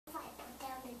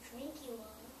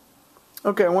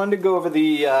Okay, I wanted to go over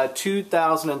the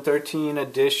 2013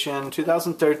 edition,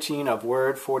 2013 of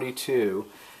Word 42.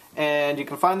 And you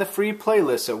can find the free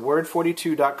playlist at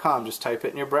word42.com. Just type it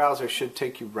in your browser, it should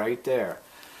take you right there.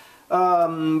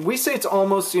 We say it's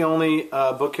almost the only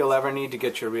book you'll ever need to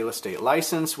get your real estate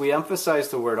license. We emphasize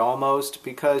the word almost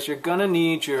because you're going to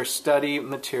need your study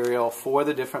material for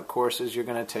the different courses you're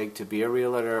going to take to be a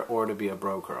realtor or to be a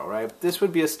broker, all right? This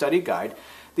would be a study guide.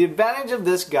 The advantage of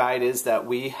this guide is that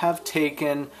we have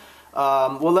taken,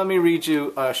 well, let me read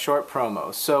you a short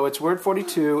promo. So it's Word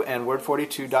 42 and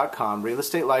word42.com, Real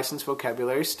Estate License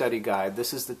Vocabulary Study Guide.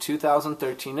 This is the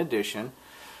 2013 edition.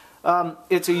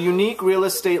 It's a unique real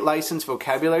estate license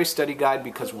vocabulary study guide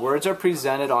because words are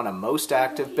presented on a most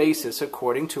active basis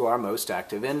according to our most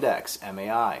active index,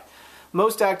 MAI.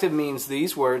 Most active means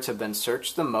these words have been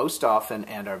searched the most often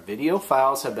and our video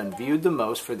files have been viewed the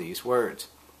most for these words.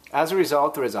 As a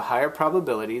result, there is a higher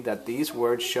probability that these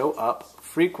words show up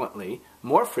frequently,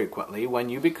 more frequently, when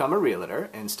you become a realtor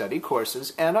in study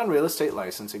courses and on real estate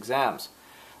license exams.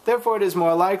 Therefore, it is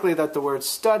more likely that the words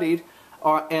studied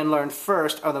and learned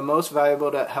first are the most valuable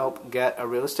to help get a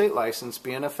real estate license,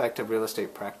 be an effective real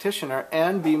estate practitioner,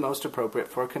 and be most appropriate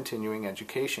for continuing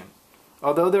education.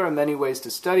 Although there are many ways to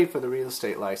study for the real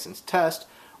estate license test,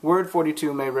 Word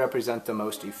 42 may represent the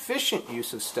most efficient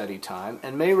use of study time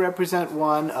and may represent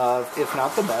one of, if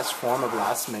not the best, form of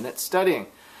last-minute studying.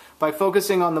 By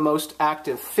focusing on the most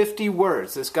active 50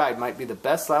 words, this guide might be the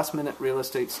best last-minute real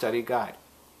estate study guide.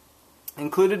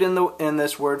 Included in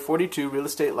this Word 42 Real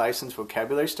Estate License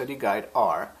Vocabulary Study Guide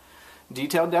are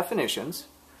detailed definitions,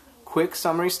 quick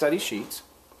summary study sheets,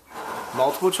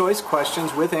 multiple choice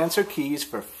questions with answer keys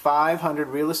for 500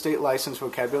 real estate license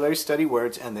vocabulary study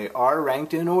words, and they are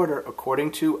ranked in order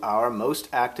according to our most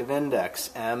active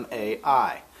index,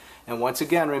 MAI. And once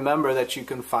again, remember that you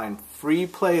can find free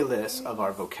playlists of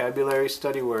our vocabulary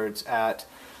study words at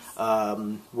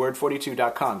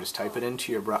word42.com. Just type it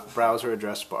into your browser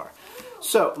address bar.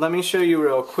 So let me show you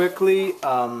real quickly.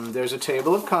 There's a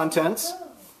table of contents.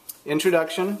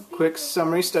 Introduction, quick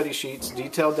summary study sheets,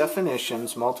 detailed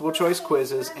definitions, multiple choice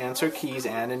quizzes, answer keys,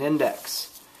 and an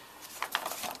index.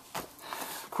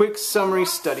 Quick summary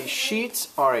study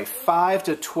sheets are a 5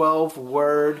 to 12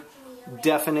 word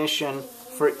definition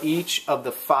for each of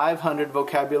the 500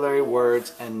 vocabulary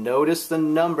words, and notice the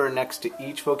number next to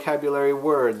each vocabulary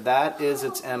word. That is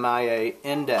its MIA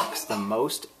index, the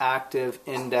most active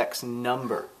index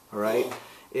number, all right?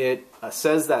 It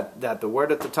says that the word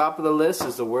at the top of the list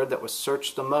is the word that was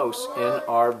searched the most in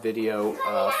our video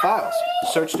files.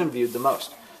 Searched and viewed the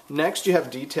most. Next, you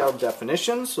have detailed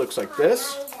definitions. Looks like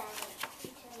this.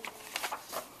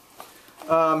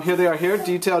 Here they are here,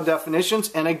 detailed definitions.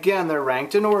 And again, they're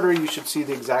ranked in order. You should see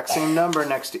the exact same number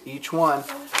next to each one.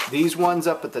 These ones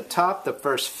up at the top, the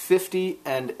first 50,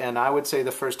 and I would say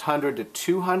the first 100 to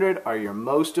 200 are your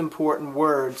most important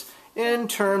words in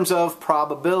terms of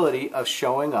probability of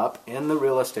showing up in the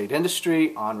real estate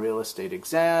industry, on real estate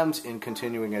exams, in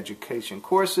continuing education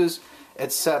courses,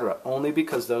 etc. Only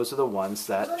because those are the ones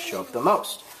that show up the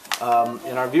most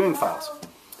in our viewing files.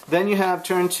 Then you have,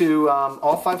 turn to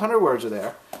all 500 words are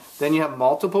there. Then you have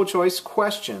multiple choice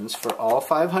questions for all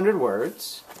 500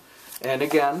 words. And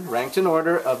again, ranked in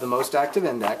order of the most active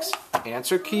index.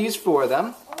 Answer keys for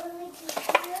them.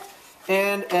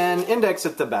 And an index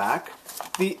at the back.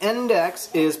 The index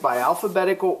is by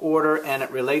alphabetical order and it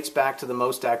relates back to the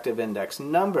most active index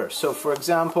number. So for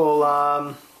example,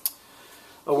 a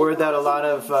word that a lot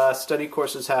of study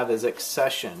courses have is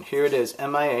accession. Here it is,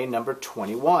 MIA number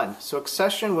 21. So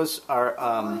accession was our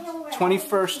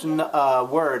 21st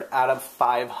word out of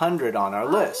 500 on our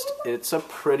list. It's a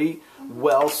pretty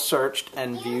well searched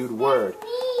and viewed word.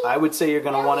 I would say you're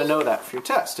going to want to know that for your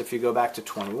test. If you go back to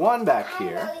 21 back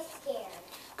here,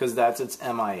 because that's its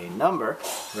MIA number,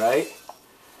 right?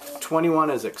 21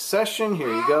 is accession. Here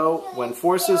you go. When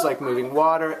forces like moving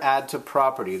water add to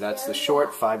property. That's the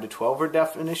short 5 to 12 word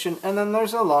definition. And then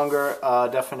there's a longer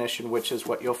definition, which is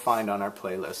what you'll find on our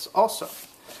playlists also.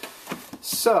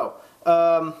 So,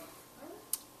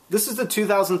 this is the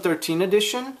 2013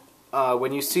 edition.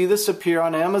 When you see this appear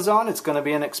on Amazon, it's going to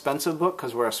be an expensive book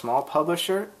because we're a small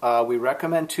publisher. We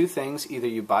recommend two things. Either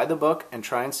you buy the book and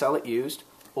try and sell it used,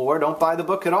 or don't buy the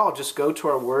book at all. Just go to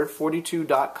our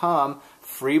word42.com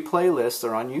free playlists.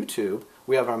 They're on YouTube.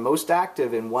 We have our most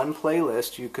active in one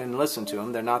playlist. You can listen to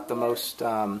them. They're not the most,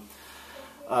 they're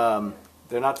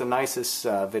not the nicest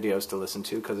videos to listen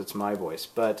to because it's my voice.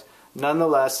 But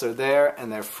nonetheless, they're there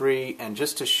and they're free. And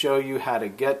just to show you how to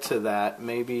get to that,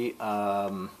 maybe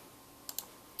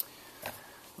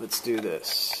let's do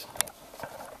this.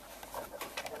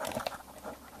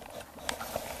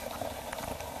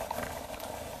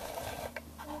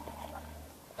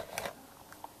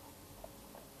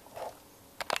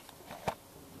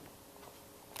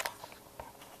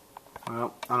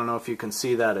 if you can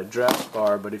see that address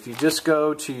bar, but if you just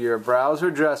go to your browser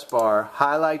address bar,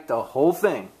 highlight the whole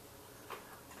thing.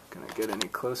 Can I get any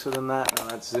closer than that? No,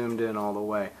 that's zoomed in all the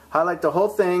way. Highlight the whole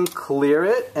thing, clear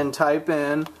it, and type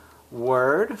in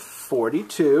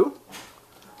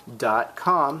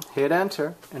word42.com. Hit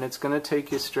enter, and it's going to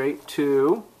take you straight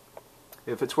to,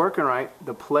 if it's working right,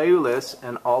 the playlist,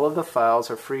 and all of the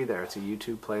files are free there. It's a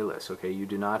YouTube playlist, okay? You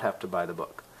do not have to buy the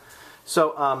book.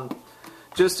 So,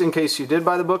 just in case you did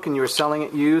buy the book and you were selling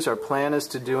it used, our plan is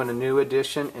to do a new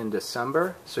edition in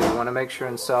December. So you want to make sure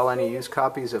and sell any used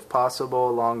copies if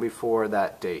possible long before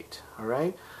that date.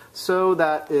 Alright? So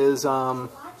that is Word42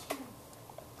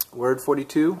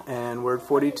 and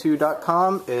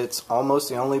Word42.com. It's almost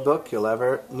the only book you'll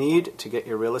ever need to get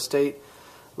your real estate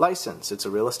license. It's a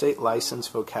real estate license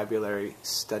vocabulary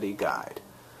study guide.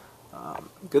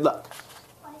 Good luck.